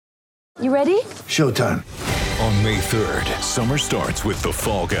You ready? Showtime. On May 3rd, summer starts with The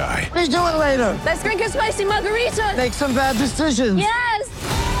Fall Guy. Let's do it later. Let's drink a spicy margarita. Make some bad decisions. Yes.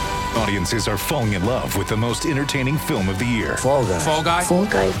 Audiences are falling in love with the most entertaining film of the year. Fall Guy. Fall Guy? Fall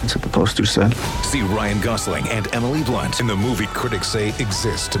Guy. That's what the poster said. See Ryan Gosling and Emily Blunt in the movie critics say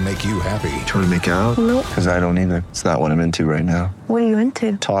exists to make you happy. Trying to make it out? Nope. Because I don't either. It's not what I'm into right now. What are you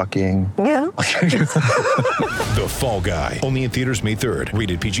into? Talking. Yeah. The Fall Guy. Only in theaters May 3rd.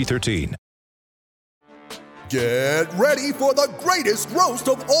 Rated PG-13. Get ready for the greatest roast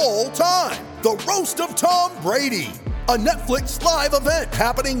of all time. The Roast of Tom Brady. A Netflix live event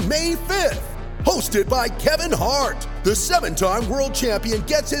happening May 5th. Hosted by Kevin Hart. The 7-time world champion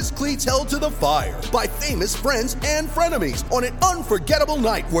gets his cleats held to the fire by famous friends and frenemies on an unforgettable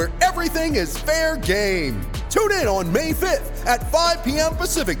night where everything is fair game. Tune in on May 5th at 5 p.m.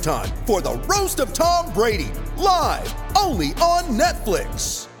 Pacific time for the Roast of Tom Brady. Live only on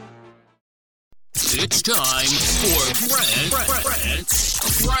Netflix. It's time for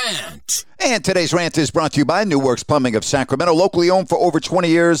Grant's Rant. And today's rant is brought to you by New Works Plumbing of Sacramento. Locally owned for over 20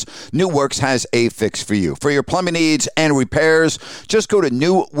 years, New Works has a fix for you. For your plumbing needs and repairs, just go to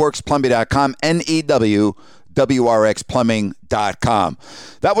newworksplumbing.com, NEWWRXplumbing.com.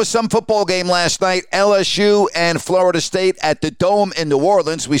 That was some football game last night, LSU and Florida State at the Dome in New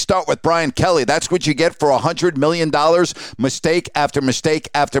Orleans. We start with Brian Kelly. That's what you get for $100 million. Mistake after mistake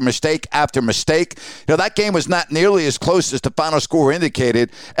after mistake after mistake. You know, that game was not nearly as close as the final score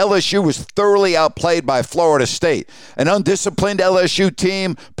indicated. LSU was thoroughly outplayed by Florida State. An undisciplined LSU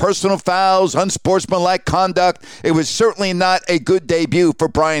team, personal fouls, unsportsmanlike conduct. It was certainly not a good debut for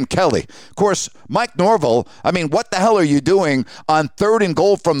Brian Kelly. Of course, Mike Norvell, I mean, what the hell are you doing on 3rd and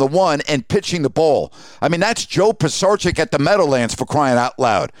goal from the 1 and pitching the ball? I mean, that's Joe Pisarcik at the Meadowlands, for crying out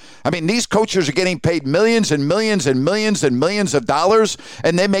loud. I mean, these coaches are getting paid millions and millions and millions and millions of dollars,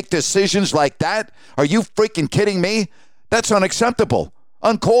 and they make decisions like that? Are you freaking kidding me? That's unacceptable.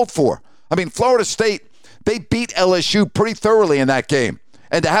 Uncalled for. I mean, Florida State, they beat LSU pretty thoroughly in that game.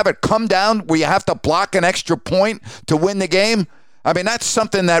 And to have it come down where you have to block an extra point to win the game, I mean, that's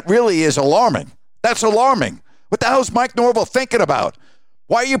something that really is alarming. That's alarming. What the hell is Mike Norvell thinking about?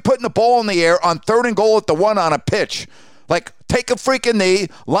 Why are you putting the ball in the air on 3rd and goal at the 1 on a pitch? Like, take a freaking knee,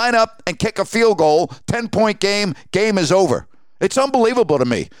 line up, and kick a field goal, 10-point game, game is over. It's unbelievable to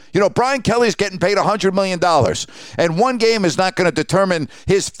me. You know, Brian Kelly's getting paid $100 million, and one game is not going to determine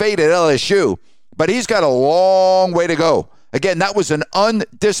his fate at LSU, but he's got a long way to go. Again, that was an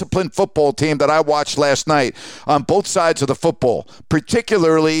undisciplined football team that I watched last night on both sides of the football,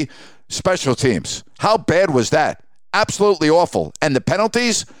 particularly special teams. How bad was that? Absolutely awful. And the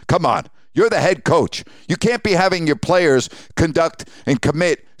penalties? Come on. You're the head coach. You can't be having your players conduct and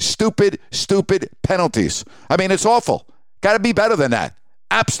commit stupid penalties. I mean, it's awful. Got to be better than that.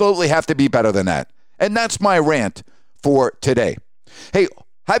 Absolutely have to be better than that. And that's my rant for today. Hey,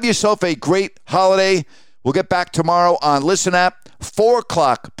 have yourself a great holiday. We'll get back tomorrow on Listen App, 4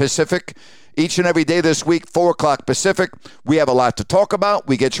 o'clock Pacific. Each and every day this week, 4 o'clock Pacific. We have a lot to talk about.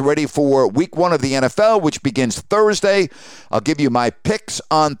 We get you ready for week 1 of the NFL, which begins Thursday. I'll give you my picks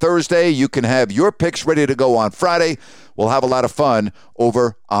on Thursday. You can have your picks ready to go on Friday. We'll have a lot of fun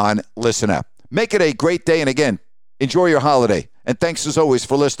over on Listen App. Make it a great day. And again, enjoy your holiday. And thanks as always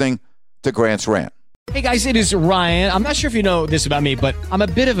for listening to Grant's Rant. Hey guys, it is Ryan. I'm not sure if you know this about me, but I'm a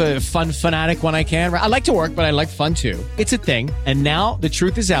bit of a fun fanatic when I can. I like to work, but I like fun too. It's a thing. And now the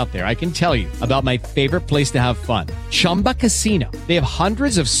truth is out there. I can tell you about my favorite place to have fun. Chumba Casino. They have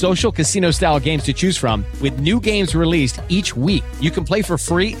hundreds of social casino style games to choose from with new games released each week. You can play for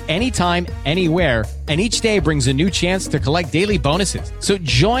free anytime, anywhere. And each day brings a new chance to collect daily bonuses. So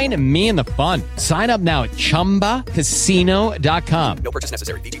join me in the fun. Sign up now at ChumbaCasino.com. No purchase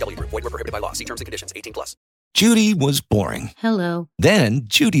necessary. VGW Group. Void where prohibited by law. See terms and conditions. 18+. Judy was boring. Hello. Then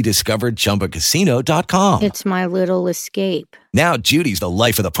Judy discovered ChumbaCasino.com. It's my little escape. Now Judy's the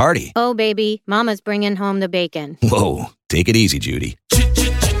life of the party. Oh, baby, mama's bringing home the bacon. Whoa, take it easy, Judy.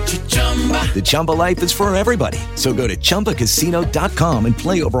 The Chumba life is for everybody. So go to ChumbaCasino.com and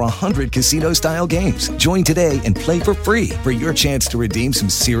play over 100 casino-style games. Join today and play for free for your chance to redeem some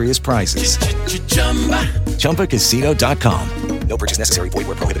serious prizes. ChumbaCasino.com. No purchase necessary. Void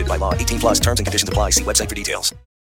where prohibited by law. 18+. Terms and conditions apply. See website for details.